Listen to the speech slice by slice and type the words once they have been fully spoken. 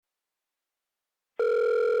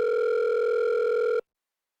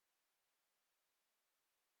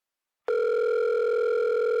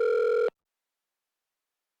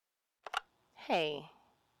Hey,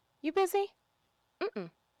 you busy? Mm-mm.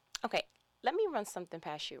 Okay, let me run something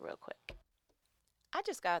past you real quick. I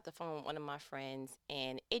just got off the phone with one of my friends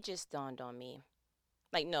and it just dawned on me.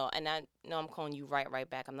 Like, no, and I know I'm calling you right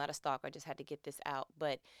back. I'm not a stalker. I just had to get this out.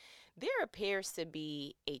 But there appears to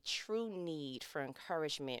be a true need for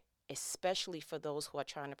encouragement, especially for those who are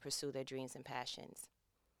trying to pursue their dreams and passions.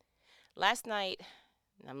 Last night,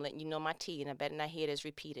 and I'm letting you know my tea, and I better not hear this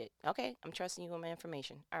repeated. Okay, I'm trusting you with my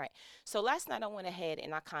information. All right. So last night I went ahead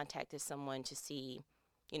and I contacted someone to see,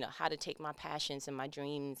 how to take my passions and my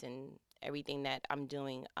dreams and everything that I'm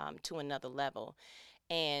doing to another level.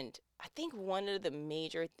 And I think one of the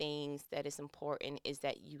major things that is important is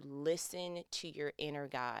that you listen to your inner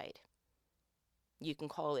guide. You can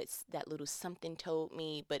call it that little something told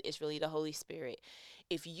me, but it's really the Holy Spirit.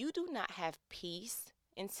 If you do not have peace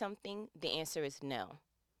in something, the answer is no.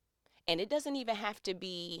 And it doesn't even have to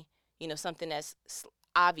be, something that's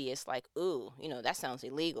obvious, like, ooh, that sounds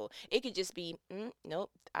illegal. It could just be, nope,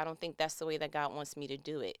 I don't think that's the way that God wants me to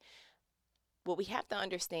do it. What we have to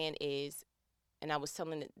understand is, and I was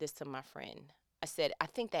telling this to my friend, I said, I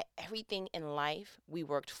think that everything in life we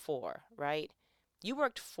worked for, right? You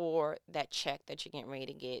worked for that check that you're getting ready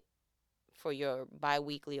to get for your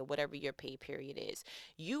biweekly or whatever your pay period is.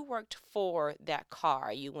 You worked for that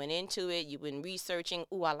car. You went into it, you've been researching,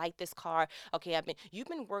 "Ooh, I like this car." Okay, you've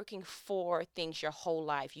been working for things your whole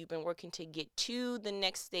life. You've been working to get to the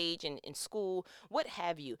next stage in school, what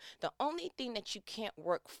have you. The only thing that you can't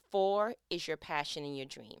work for is your passion and your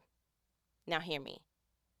dream. Now hear me.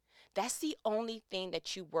 That's the only thing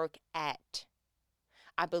that you work at.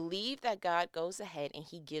 I believe that God goes ahead and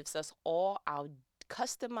He gives us all our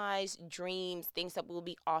customized dreams, things that will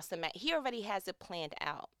be awesome at. He already has it planned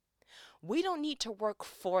out. We don't need to work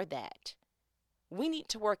for that. We need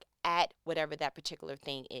to work at whatever that particular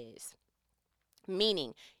thing is.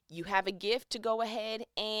 Meaning, you have a gift to go ahead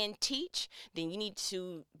and teach, then you need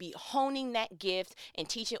to be honing that gift and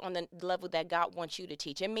teach it on the level that God wants you to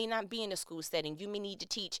teach. It may not be in a school setting. You may need to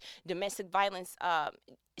teach domestic violence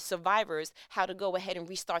survivors how to go ahead and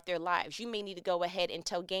restart their lives. You may need to go ahead and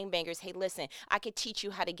tell gangbangers, hey, listen, I could teach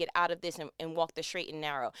you how to get out of this and walk the straight and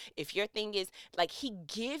narrow. If your thing is like He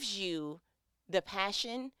gives you the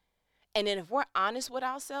passion, and then if we're honest with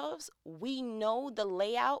ourselves, we know the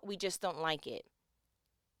layout, we just don't like it.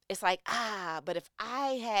 It's like, but if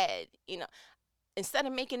I had, instead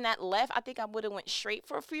of making that left, I think I would have went straight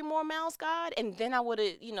for a few more miles, God, and then I would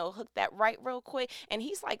have, hooked that right real quick. And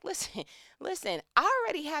He's like, listen, listen, I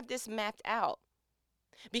already have this mapped out,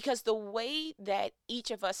 because the way that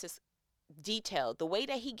each of us is detailed, the way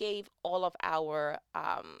that He gave all of our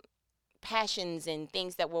passions and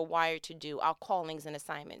things that we're wired to do, our callings and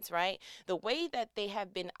assignments, right? The way that they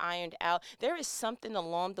have been ironed out, there is something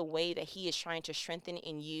along the way that He is trying to strengthen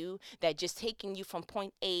in you, that just taking you from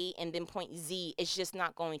point A and then point Z is just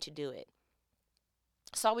not going to do it.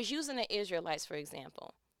 So I was using the Israelites, for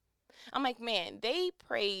example. I'm like, man, they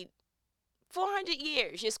prayed 400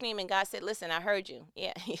 years just screaming. God said, listen, I heard you.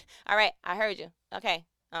 Yeah. All right, I heard you. Okay,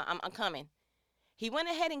 I'm coming. He went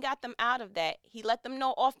ahead and got them out of that. He let them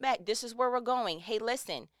know off back, this is where we're going. Hey,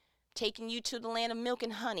 listen, taking you to the land of milk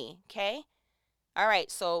and honey, okay? All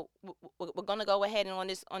right, so we're gonna go ahead and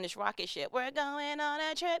on this rocket ship. We're going on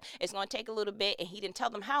a trip. It's gonna take a little bit, and He didn't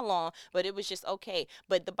tell them how long, but it was just okay.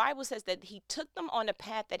 But the Bible says that He took them on the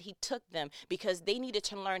path that He took them because they needed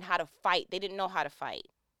to learn how to fight. They didn't know how to fight.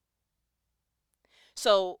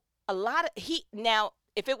 So a lot of he now,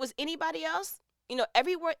 if it was anybody else,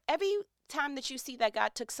 every time that you see that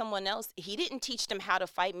God took someone else, He didn't teach them how to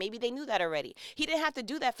fight. Maybe they knew that already. He didn't have to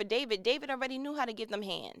do that for David. David already knew how to give them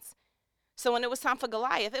hands. So when it was time for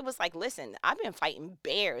Goliath, it was like, listen, I've been fighting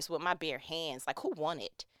bears with my bare hands. Like, who won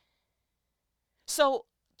it? So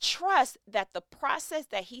trust that the process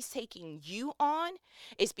that He's taking you on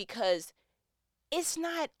is because it's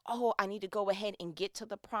not, oh, I need to go ahead and get to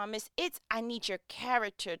the promise. It's, I need your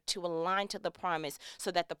character to align to the promise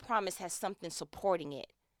so that the promise has something supporting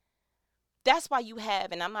it. That's why you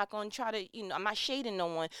have, and I'm not going to try to, I'm not shading no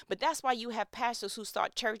one, but that's why you have pastors who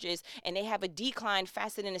start churches and they have a decline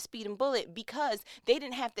faster than a speeding bullet, because they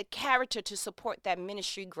didn't have the character to support that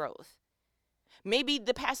ministry growth. Maybe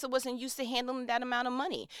the pastor wasn't used to handling that amount of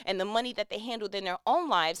money, and the money that they handled in their own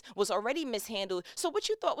lives was already mishandled. So what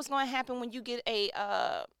you thought was going to happen when you get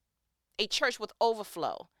a church with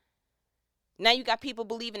overflow? Now you got people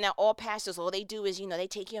believing that all pastors, all they do is, they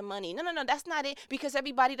take your money. No, no, no, that's not it, because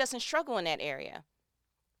everybody doesn't struggle in that area.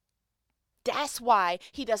 That's why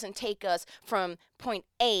He doesn't take us from point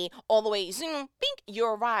A all the way, zoom, bink, you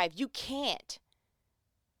arrive. You can't.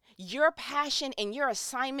 Your passion and your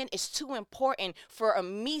assignment is too important for a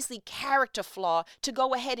measly character flaw to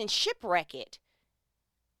go ahead and shipwreck it.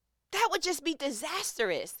 That would just be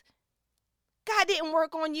disastrous. God didn't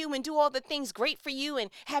work on you and do all the things great for you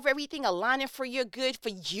and have everything aligning for your good for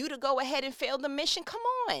you to go ahead and fail the mission. Come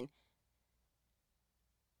on.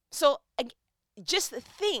 So just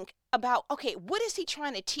think about, okay, what is he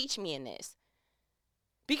trying to teach me in this?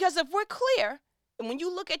 Because if we're clear, and when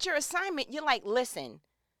you look at your assignment, you're like, listen,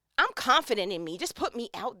 I'm confident in me. Just put me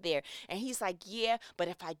out there. And he's like, yeah, but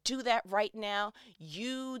if I do that right now,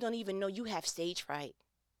 you don't even know you have stage fright.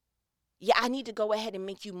 Yeah, I need to go ahead and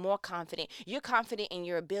make you more confident. You're confident in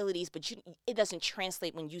your abilities, but it doesn't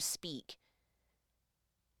translate when you speak.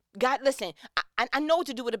 God, listen, I know what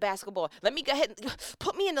to do with a basketball. Let me go ahead and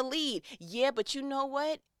put me in the lead. Yeah, but you know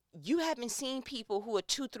what? You haven't seen people who are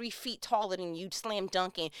 2-3 feet taller than you slam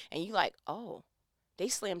dunking, and you like, oh, they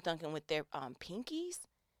slam dunking with their pinkies?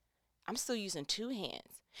 I'm still using 2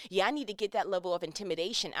 hands. Yeah, I need to get that level of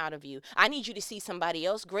intimidation out of you. I need you to see somebody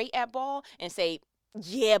else great at ball and say,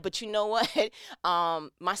 yeah, but you know what?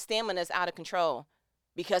 My stamina's out of control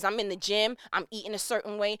because I'm in the gym. I'm eating a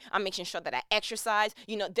certain way. I'm making sure that I exercise.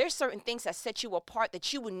 You know, there's certain things that set you apart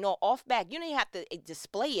that you would know off back. You don't even have to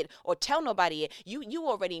display it or tell nobody it. You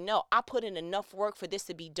already know. I put in enough work for this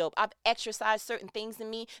to be dope. I've exercised certain things in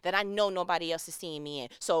me that I know nobody else is seeing me in.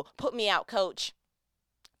 So put me out, coach.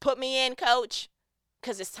 Put me in, coach,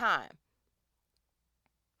 because it's time.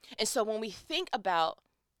 And so when we think about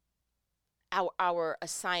our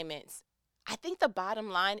assignments, I think the bottom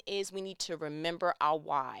line is we need to remember our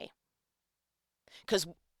why. Because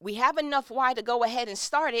we have enough why to go ahead and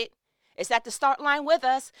start it. It's at the start line with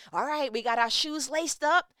us. All right, we got our shoes laced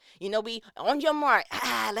up. You know, we on your mark.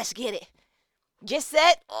 Let's get it. Get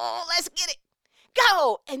set. Oh, let's get it.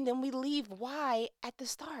 Go. And then we leave why at the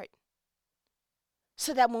start.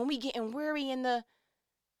 So that when we getting weary in the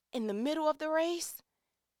middle of the race,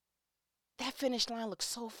 that finish line looks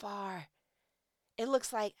so far. It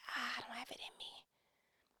looks like, I don't have it in me.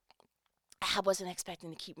 I wasn't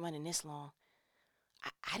expecting to keep running this long.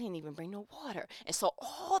 I didn't even bring no water. And so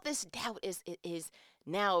all this doubt is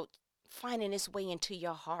now finding its way into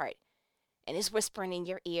your heart. And it's whispering in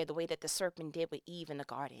your ear the way that the serpent did with Eve in the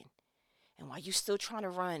garden. And while you're still trying to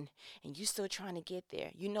run and you're still trying to get there,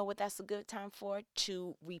 you know what that's a good time for?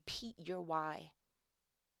 To repeat your why.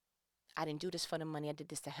 I didn't do this for the money. I did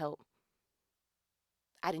this to help.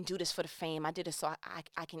 I didn't do this for the fame. I did it so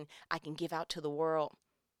I can give out to the world.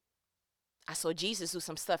 I saw Jesus do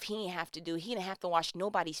some stuff he didn't have to do. He didn't have to wash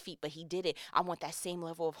nobody's feet, but he did it. I want that same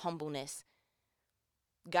level of humbleness.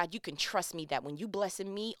 God, you can trust me that when you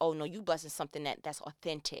blessing me, oh no, you blessing something that's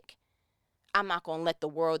authentic. I'm not going to let the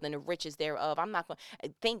world and the riches thereof. I'm not going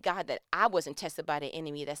to. Thank God that I wasn't tested by the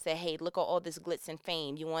enemy that said, hey, look at all this glitz and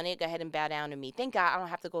fame. You want it? Go ahead and bow down to me. Thank God I don't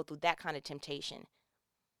have to go through that kind of temptation.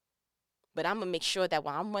 But I'm going to make sure that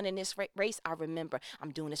while I'm running this race, I remember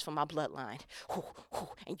I'm doing this for my bloodline.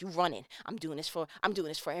 And you running. I'm doing this for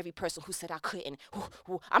every person who said I couldn't.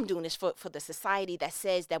 I'm doing this for the society that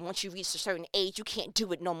says that once you reach a certain age, you can't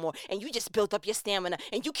do it no more. And you just built up your stamina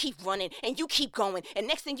and you keep running and you keep going. And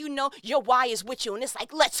next thing you know, your why is with you. And it's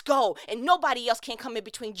like, let's go. And nobody else can come in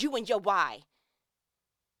between you and your why.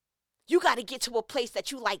 You got to get to a place that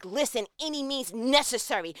you like, listen, any means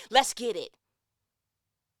necessary. Let's get it.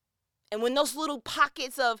 And when those little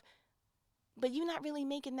pockets of, but you're not really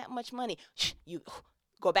making that much money, you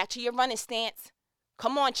go back to your running stance.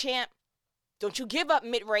 Come on, champ. Don't you give up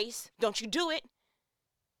mid-race. Don't you do it.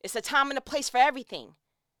 It's a time and a place for everything.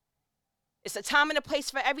 It's a time and a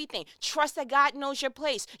place for everything. Trust that God knows your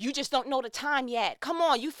place. You just don't know the time yet. Come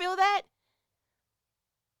on, you feel that?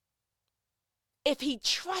 If he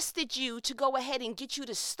trusted you to go ahead and get you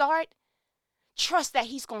to start, trust that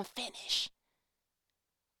he's going to finish.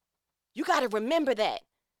 You got to remember that.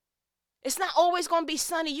 It's not always going to be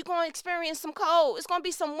sunny. You're going to experience some cold. It's going to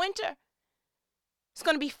be some winter. It's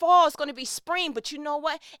going to be fall. It's going to be spring. But you know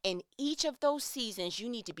what? In each of those seasons, you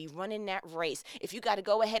need to be running that race. If you got to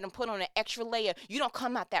go ahead and put on an extra layer, you don't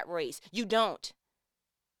come out that race. You don't.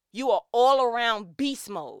 You are all around beast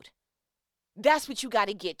mode. That's what you got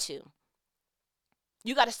to get to.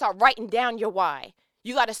 You got to start writing down your why.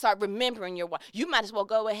 You got to start remembering your why. You might as well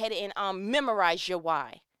go ahead and memorize your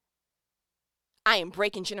why. I am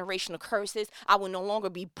breaking generational curses. I will no longer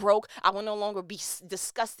be broke. I will no longer be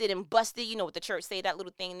disgusted and busted. You know what the church say, that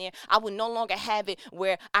little thing there. I will no longer have it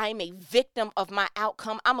where I am a victim of my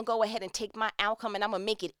outcome. I'm going to go ahead and take my outcome and I'm going to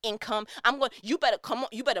make it income. You better come on.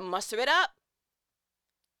 You better muster it up.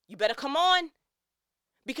 You better come on.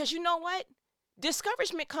 Because you know what?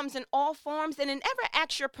 Discouragement comes in all forms and it never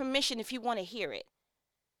asks your permission if you want to hear it.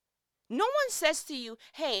 No one says to you,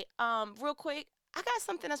 hey, real quick, I got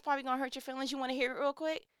something that's probably gonna hurt your feelings. You wanna hear it real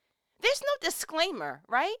quick? There's no disclaimer,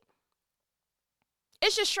 right?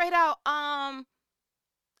 It's just straight out, oh,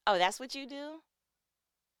 that's what you do?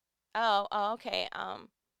 Oh, okay.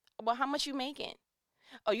 Well, how much you making?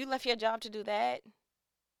 Oh, you left your job to do that?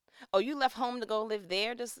 Oh, you left home to go live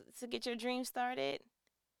there to get your dream started?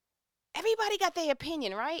 Everybody got their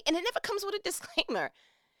opinion, right? And it never comes with a disclaimer.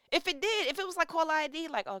 If it did, if it was like call ID,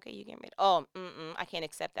 like, okay, you getting ready. Oh, I can't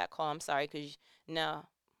accept that call. I'm sorry, because no.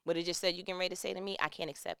 What it just said you getting ready to say to me, I can't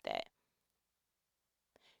accept that.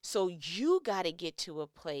 So you got to get to a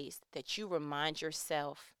place that you remind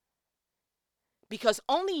yourself, because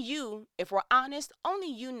only you, if we're honest,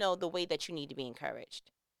 only you know the way that you need to be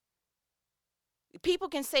encouraged. People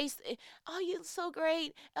can say, "Oh, you're so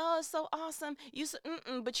great. Oh, it's so awesome. You so,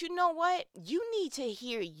 But you know what? You need to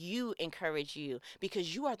hear you encourage you,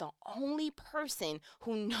 because you are the only person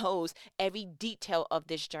who knows every detail of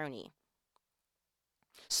this journey.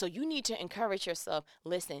 So you need to encourage yourself.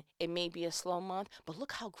 Listen, it may be a slow month, but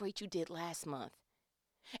look how great you did last month.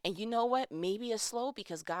 And you know what? Maybe it's slow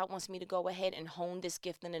because God wants me to go ahead and hone this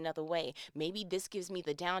gift in another way. Maybe this gives me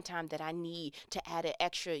the downtime that I need to add an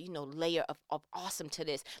extra, layer of awesome to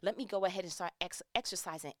this. Let me go ahead and start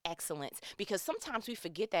exercising excellence, because sometimes we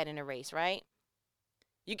forget that in a race, right?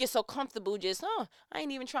 You get so comfortable just, oh, I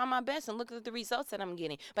ain't even trying my best and look at the results that I'm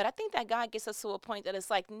getting. But I think that God gets us to a point that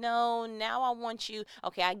it's like, no, now I want you.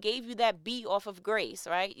 Okay, I gave you that B off of grace,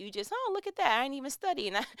 right? You just, oh, look at that. I ain't even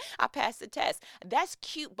studying. I passed the test. That's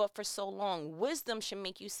cute, but for so long, wisdom should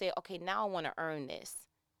make you say, okay, now I want to earn this.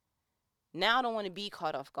 Now I don't want to be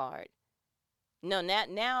caught off guard. No,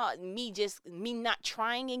 now me not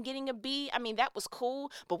trying and getting a B. I mean, that was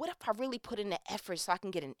cool, but what if I really put in the effort so I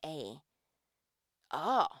can get an A?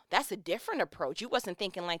 Oh, that's a different approach. You wasn't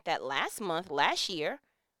thinking like that last month, last year.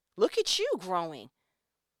 Look at you growing.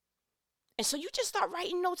 And so you just start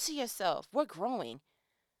writing notes to yourself. We're growing.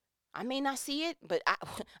 I may not see it, but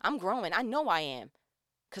I'm growing. I know I am,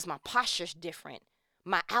 because my posture's different.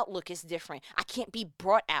 My outlook is different. I can't be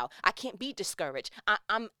brought out. I can't be discouraged.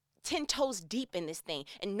 I'm 10 toes deep in this thing,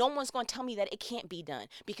 and no one's going to tell me that it can't be done,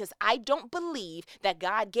 because I don't believe that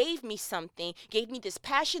God gave me something, gave me this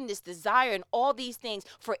passion, this desire, and all these things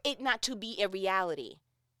for it not to be a reality.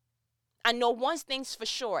 I know one thing's for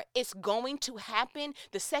sure. It's going to happen.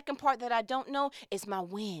 The second part that I don't know is my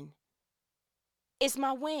win. It's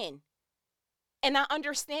my win. And I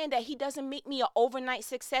understand that he doesn't make me an overnight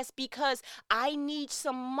success, because I need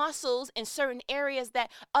some muscles in certain areas that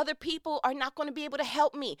other people are not going to be able to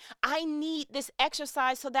help me. I need this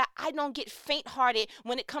exercise so that I don't get faint-hearted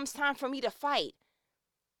when it comes time for me to fight.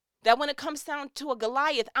 That when it comes down to a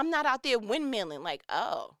Goliath, I'm not out there windmilling like,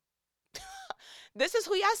 oh, this is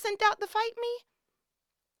who y'all sent out to fight me?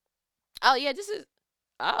 Oh, yeah, this is,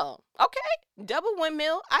 oh, okay. Double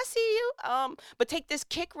windmill. I see you. But take this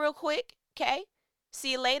kick real quick, okay?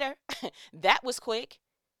 See you later. That was quick.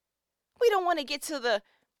 We don't want to get to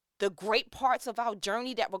the great parts of our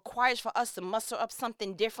journey that requires for us to muster up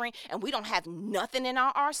something different, and we don't have nothing in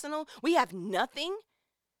our arsenal. We have nothing.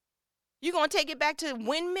 You gonna take it back to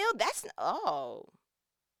windmill? That's, oh,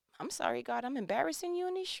 I'm sorry, God. I'm embarrassing you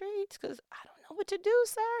in these streets because I don't know what to do,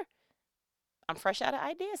 sir. I'm fresh out of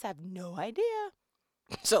ideas. I have no idea.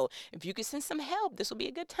 So if you could send some help, this will be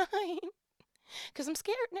a good time. Because I'm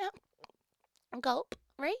scared now. Gulp,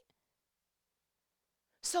 right?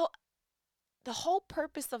 So the whole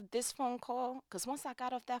purpose of this phone call, because once I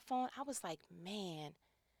got off that phone, I was like, man,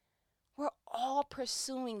 we're all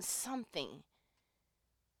pursuing something.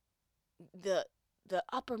 The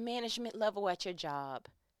upper management level at your job,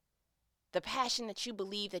 the passion that you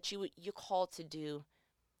believe that you're called to do.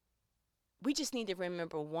 We just need to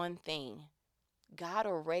remember one thing. God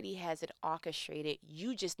already has it orchestrated.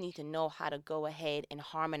 You just need to know how to go ahead and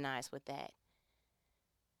harmonize with that.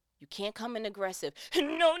 You can't come in aggressive.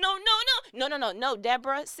 No,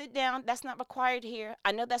 Deborah, sit down. That's not required here.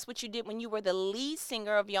 I know that's what you did when you were the lead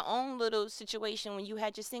singer of your own little situation when you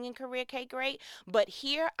had your singing career. Okay, great. But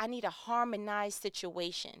here, I need a harmonized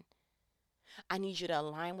situation. I need you to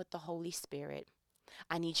align with the Holy Spirit.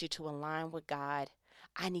 I need you to align with God.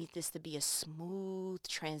 I need this to be a smooth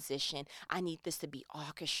transition. I need this to be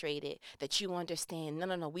orchestrated, that you understand.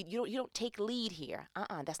 No. You don't take lead here.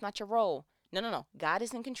 That's not your role. No. God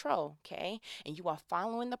is in control, okay? And you are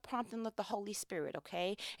following the prompting of the Holy Spirit,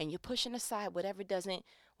 okay? And you're pushing aside whatever doesn't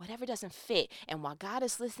fit. And while God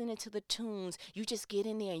is listening to the tunes, you just get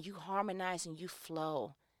in there and you harmonize and you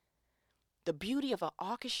flow. The beauty of an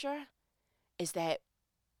orchestra is that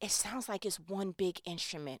it sounds like it's one big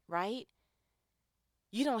instrument, right?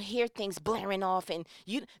 You don't hear things blaring off and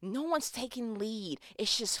no one's taking lead.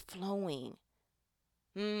 It's just flowing.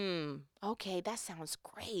 Okay, that sounds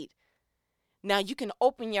great. Now you can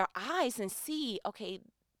open your eyes and see, okay,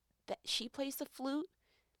 that she plays the flute,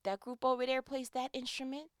 that group over there plays that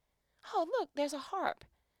instrument. Oh, look, there's a harp.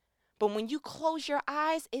 But when you close your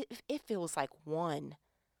eyes, it feels like one.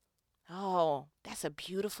 Oh, that's a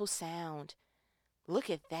beautiful sound. Look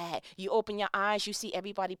at that. You open your eyes, you see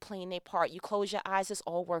everybody playing their part. You close your eyes, it's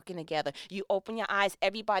all working together. You open your eyes,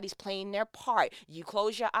 everybody's playing their part. You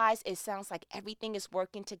close your eyes, it sounds like everything is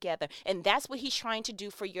working together. And that's what he's trying to do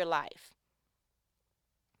for your life.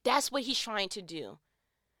 That's what he's trying to do.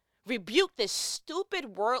 Rebuke this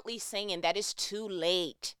stupid worldly saying that it's too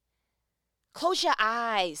late. Close your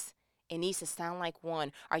eyes. It needs to sound like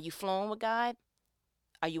one. Are you flowing with God?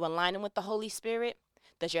 Are you aligning with the Holy Spirit?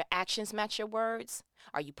 Does your actions match your words?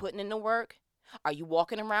 Are you putting in the work? Are you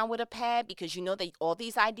walking around with a pad because you know that all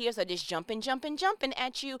these ideas are just jumping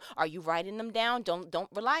at you? Are you writing them down? Don't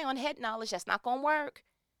rely on head knowledge. That's not going to work.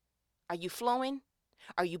 Are you flowing?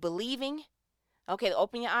 Are you believing? Okay,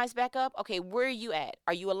 open your eyes back up. Okay, where are you at?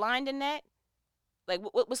 Are you aligned in that? Like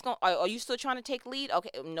what's going? Are you still trying to take lead?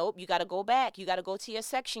 Okay, nope. You got to go back. You got to go to your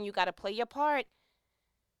section. You got to play your part.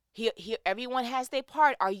 Here, everyone has their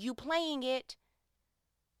part. Are you playing it?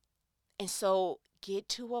 And so get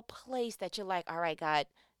to a place that you're like, all right, God,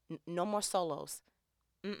 no more solos.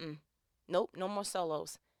 Nope, no more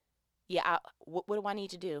solos. Yeah, what do I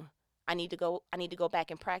need to do? I need to go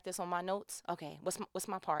back and practice on my notes. Okay, what's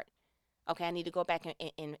my part? Okay, I need to go back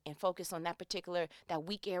and focus on that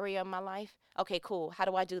weak area of my life. Okay, cool. How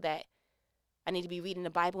do I do that? I need to be reading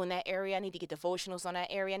the Bible in that area. I need to get devotionals on that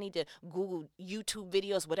area. I need to Google YouTube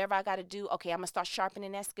videos, whatever I got to do. Okay, I'm going to start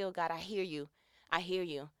sharpening that skill. God, I hear you. I hear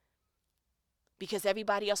you. Because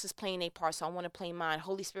everybody else is playing their part, so I want to play mine.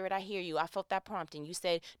 Holy Spirit, I hear you. I felt that prompting. You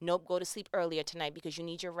said, nope, go to sleep earlier tonight because you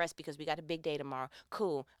need your rest because we got a big day tomorrow.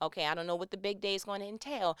 Cool. Okay, I don't know what the big day is going to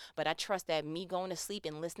entail, but I trust that me going to sleep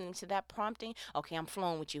and listening to that prompting, okay, I'm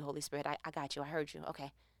flowing with you, Holy Spirit. I got you. I heard you.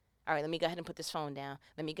 Okay. All right, let me go ahead and put this phone down.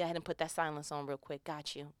 Let me go ahead and put that silence on real quick.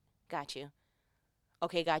 Got you. Got you.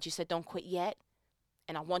 Okay, God, you said don't quit yet,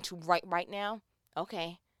 and I want to right now.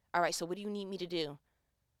 Okay. All right, so what do you need me to do?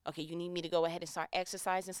 Okay, you need me to go ahead and start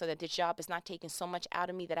exercising so that this job is not taking so much out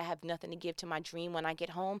of me that I have nothing to give to my dream when I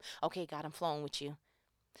get home. Okay, God, I'm flowing with you.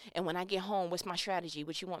 And when I get home, what's my strategy?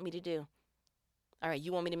 What you want me to do? All right,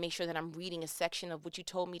 you want me to make sure that I'm reading a section of what you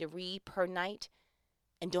told me to read per night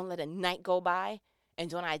and don't let a night go by? And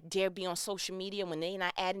don't I dare be on social media when they're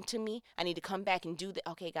not adding to me? I need to come back and do that.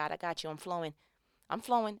 Okay, God, I got you. I'm flowing. I'm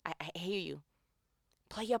flowing. I hear you.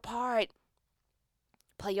 Play your part.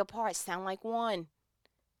 Play your part. Sound like one.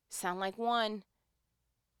 Sound like one.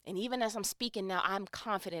 And even as I'm speaking now, I'm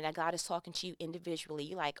confident that God is talking to you individually.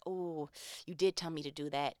 You're like, oh, you did tell me to do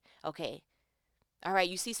that. Okay. All right.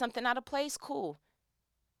 You see something out of place? Cool.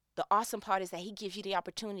 The awesome part is that he gives you the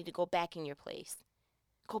opportunity to go back in your place.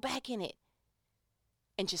 Go back in it.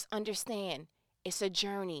 And just understand it's a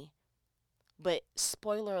journey. But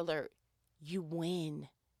spoiler alert, you win.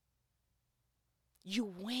 You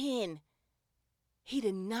win. He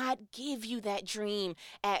did not give you that dream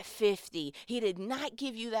at 50. He did not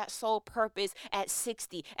give you that sole purpose at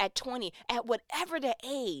 60, at 20, at whatever the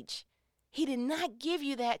age. He did not give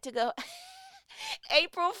you that to go,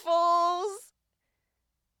 April Fools.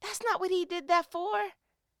 That's not what he did that for.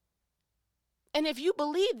 And if you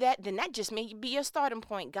believe that, then that just may be your starting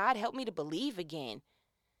point. God, help me to believe again.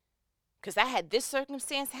 Because I had this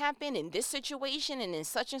circumstance happen in this situation and in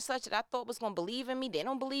such and such that I thought was going to believe in me. They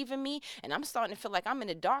don't believe in me. And I'm starting to feel like I'm in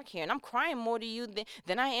the dark here. And I'm crying more to you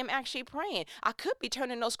than I am actually praying. I could be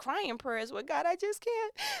turning those crying prayers with God, I just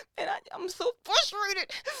can't. And I'm so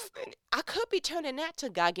frustrated. And I could be turning that to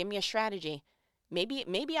God, give me a strategy.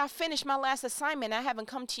 Maybe I finished my last assignment. I haven't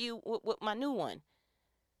come to you with my new one.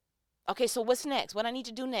 Okay, so what's next? What I need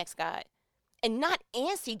to do next, God? And not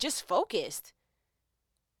antsy, just focused.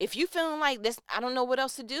 If you feeling like this, I don't know what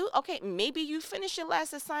else to do. Okay, maybe you finish your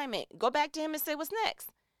last assignment. Go back to him and say, what's next?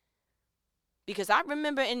 Because I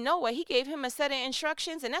remember in Noah, he gave him a set of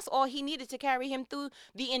instructions, and that's all he needed to carry him through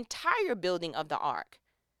the entire building of the ark.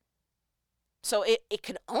 So it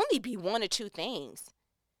could only be one or two things.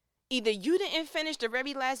 Either you didn't finish the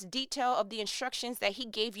very last detail of the instructions that he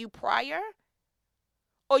gave you prior,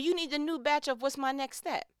 or you need a new batch of what's my next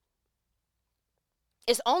step.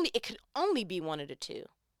 It could only be one of the two.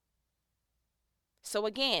 So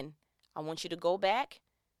again, I want you to go back.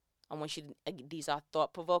 These are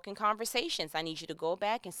thought-provoking conversations. I need you to go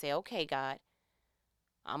back and say, okay, God,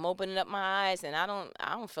 I'm opening up my eyes and I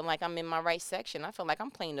don't feel like I'm in my right section. I feel like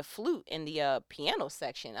I'm playing the flute in the piano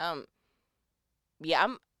section.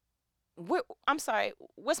 Yeah, I'm sorry.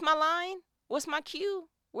 What's my line? What's my cue?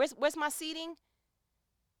 Where's my seating?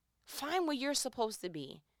 Find where you're supposed to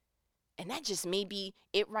be. And that just may be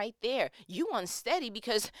it right there. You unsteady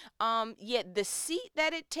because yeah, the seat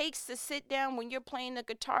that it takes to sit down when you're playing the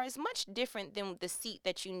guitar is much different than the seat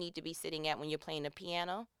that you need to be sitting at when you're playing the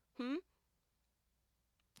piano.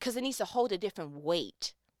 Because it needs to hold a different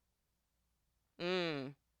weight.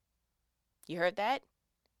 You heard that?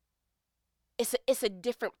 It's a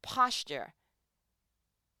different posture.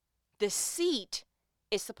 The seat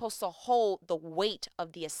is supposed to hold the weight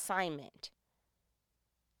of the assignment.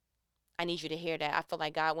 I need you to hear that. I feel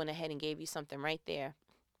like God went ahead and gave you something right there.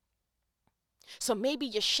 So maybe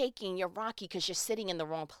you're shaking, you're rocky because you're sitting in the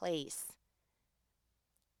wrong place.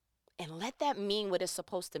 And let that mean what it's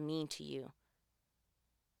supposed to mean to you.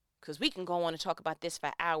 Because we can go on and talk about this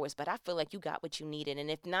for hours, but I feel like you got what you needed.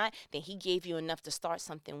 And if not, then he gave you enough to start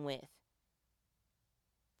something with.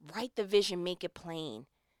 Write the vision, make it plain.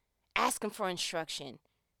 Ask him for instruction.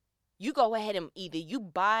 You go ahead and either you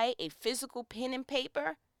buy a physical pen and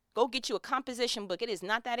paper, go get you a composition book. It is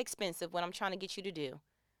not that expensive, what I'm trying to get you to do.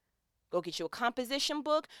 Go get you a composition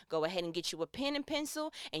book, go ahead and get you a pen and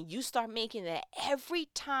pencil, and you start making that every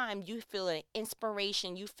time you feel an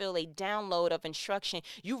inspiration, you feel a download of instruction,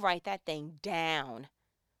 you write that thing down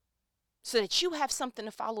so that you have something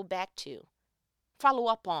to follow back to, follow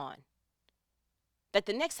up on. That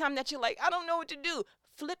the next time that you're like, I don't know what to do,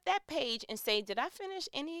 flip that page and say, did I finish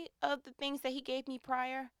any of the things that he gave me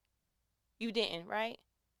prior? You didn't, right?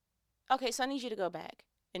 Okay, so I need you to go back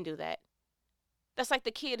and do that. That's like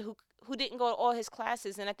the kid who didn't go to all his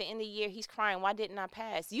classes, and at the end of the year, he's crying, why didn't I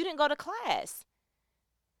pass? You didn't go to class.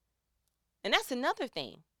 And that's another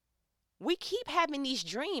thing. We keep having these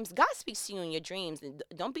dreams. God speaks to you in your dreams. And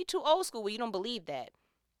don't be too old school where you don't believe that.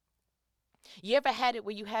 You ever had it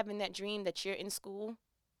where you having that dream that you're in school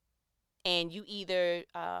and you either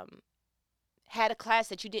had a class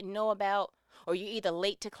that you didn't know about, or you're either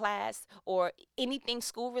late to class or anything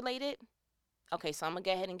school related? Okay, so I'm going to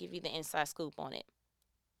go ahead and give you the inside scoop on it.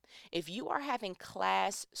 If you are having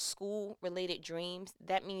class, school related dreams,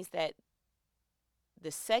 that means that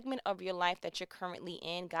the segment of your life that you're currently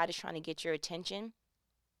in, God is trying to get your attention.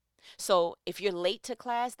 So if you're late to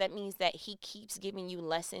class, that means that he keeps giving you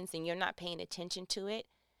lessons and you're not paying attention to it.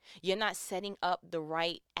 You're not setting up the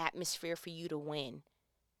right atmosphere for you to win.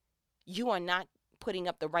 You are not putting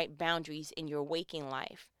up the right boundaries in your waking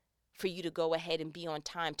life for you to go ahead and be on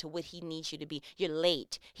time to what he needs you to be. You're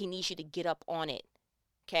late. He needs you to get up on it.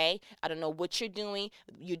 Okay? I don't know what you're doing.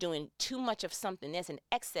 You're doing too much of something. There's an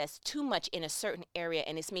excess, too much in a certain area,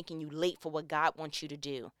 and it's making you late for what God wants you to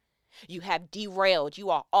do. You have derailed. You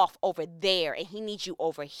are off over there, and he needs you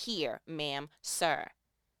over here, ma'am, sir.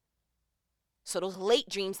 So those late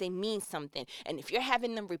dreams, they mean something. And if you're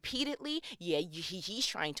having them repeatedly, yeah, he's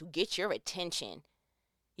trying to get your attention.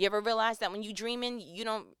 You ever realize that when you dreaming, you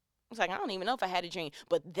don't, it's like, I don't even know if I had a dream.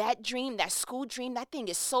 But that dream, that school dream, that thing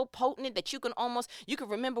is so potent that you can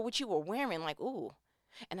remember what you were wearing. Like, ooh,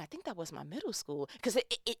 and I think that was my middle school. Because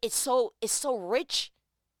it's so rich.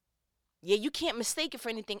 Yeah, you can't mistake it for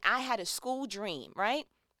anything. I had a school dream, right?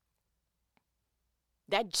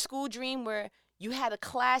 That school dream where you had a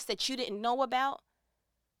class that you didn't know about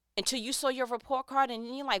until you saw your report card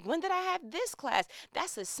and you're like, when did I have this class?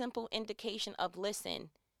 That's a simple indication of,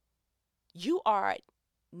 listen, you are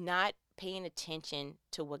not paying attention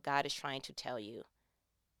to what God is trying to tell you.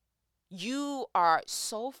 You are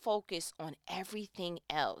so focused on everything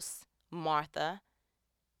else, Martha.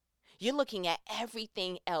 You're looking at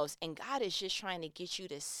everything else, and God is just trying to get you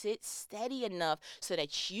to sit steady enough so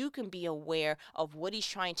that you can be aware of what he's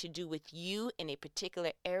trying to do with you in a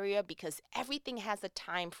particular area, because everything has a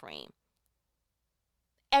time frame.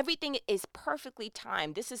 Everything is perfectly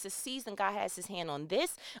timed. This is a season God has his hand on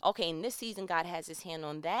this. Okay, in this season, God has his hand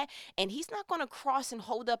on that. And he's not going to cross and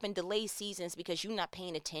hold up and delay seasons because you're not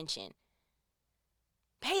paying attention.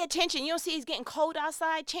 Pay attention. You don't see it's getting cold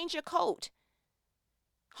outside? Change your coat.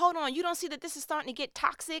 Hold on, you don't see that this is starting to get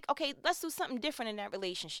toxic? Okay, let's do something different in that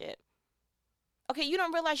relationship. Okay, you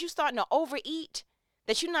don't realize you're starting to overeat,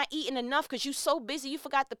 that you're not eating enough because you're so busy you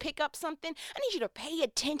forgot to pick up something? I need you to pay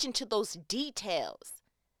attention to those details.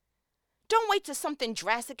 Don't wait till something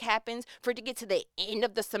drastic happens for it to get to the end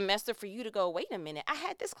of the semester for you to go, wait a minute, I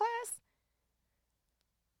had this class?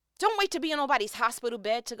 Don't wait to be in nobody's hospital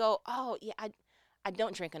bed to go, oh, yeah, I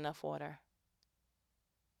don't drink enough water.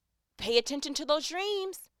 Pay attention to those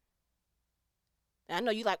dreams. And I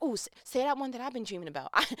know you like, oh, say that one that I've been dreaming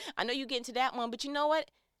about. I know you get into that one, but you know what?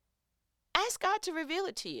 Ask God to reveal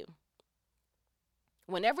it to you.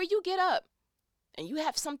 Whenever you get up and you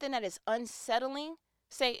have something that is unsettling,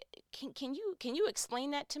 say, can you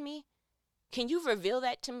explain that to me? Can you reveal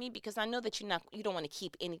that to me? Because I know that you don't want to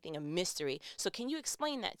keep anything a mystery. So can you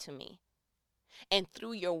explain that to me? And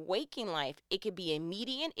through your waking life, it could be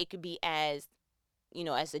immediate. It could be as,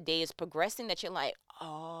 as the day is progressing that you're like,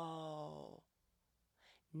 oh,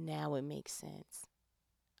 now it makes sense.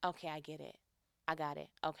 Okay, I get it. I got it.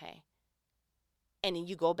 Okay. And then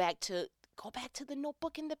you go back to the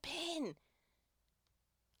notebook and the pen.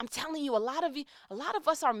 I'm telling you, a lot of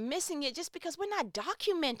us are missing it just because we're not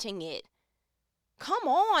documenting it. Come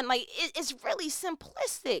on, like it's really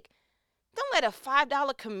simplistic. Don't let a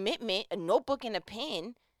 $5 commitment, a notebook and a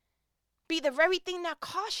pen, be the very thing that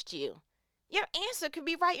cost you. Your answer could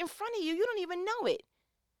be right in front of you. You don't even know it.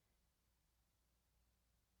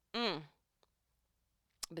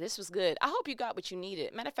 But this was good. I hope you got what you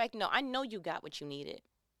needed. Matter of fact, no, I know you got what you needed.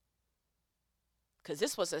 Because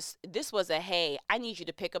this was a hey, I need you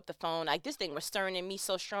to pick up the phone. Like, this thing was stirring in me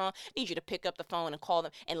so strong. I need you to pick up the phone and call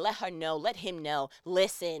them and let him know.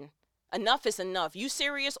 Listen, enough is enough. You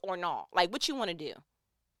serious or not? Like, what you want to do,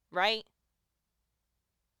 right?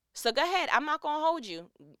 So go ahead. I'm not going to hold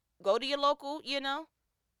you. Go to your local,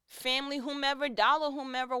 family, whomever, dollar,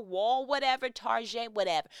 whomever, wall, whatever, Target,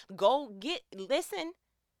 whatever. Listen.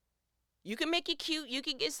 You can make it cute. You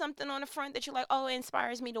can get something on the front that you're like, oh, it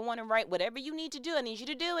inspires me to want to write. Whatever you need to do, I need you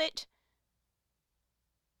to do it.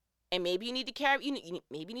 And maybe you need to carry,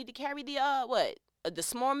 the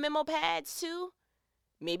small memo pads too.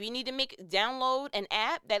 Maybe you need to download an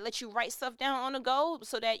app that lets you write stuff down on the go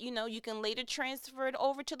so that, you can later transfer it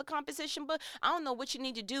over to the composition book. I don't know what you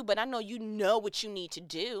need to do, but I know you know what you need to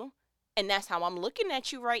do. And that's how I'm looking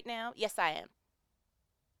at you right now. Yes, I am.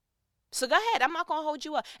 So go ahead. I'm not going to hold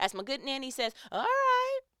you up. As my good nanny says, all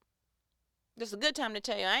right. This is a good time to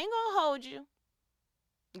tell you, I ain't going to hold you.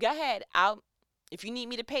 Go ahead. If you need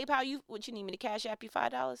me to PayPal you, what you need me to cash app you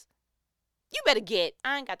 $5? You better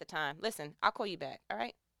I ain't got the time. Listen, I'll call you back. All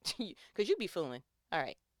right. Because you be fooling. All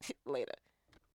right. Later.